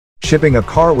Shipping a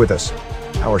car with us.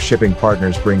 Our shipping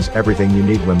partners brings everything you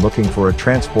need when looking for a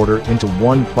transporter into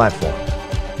one platform.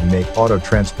 We make auto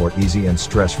transport easy and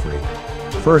stress-free.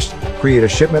 First, create a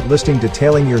shipment listing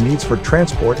detailing your needs for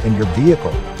transport and your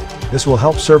vehicle. This will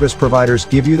help service providers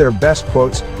give you their best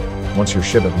quotes. Once your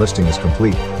shipment listing is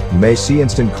complete, you may see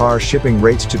instant car shipping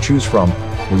rates to choose from,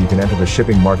 or you can enter the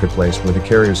shipping marketplace where the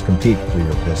carriers compete for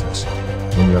your business.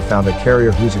 When you have found a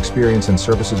carrier whose experience and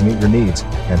services meet your needs,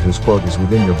 and whose quote is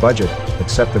within your budget,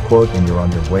 accept the quote and you're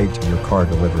on your way to your car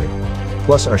delivery.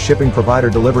 Plus, our shipping provider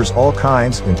delivers all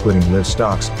kinds, including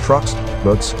livestocks, trucks,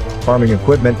 boats, farming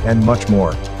equipment, and much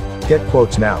more. Get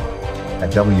quotes now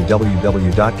at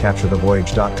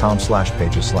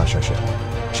www.capturethevoyage.com/pages/ship.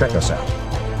 Check us out.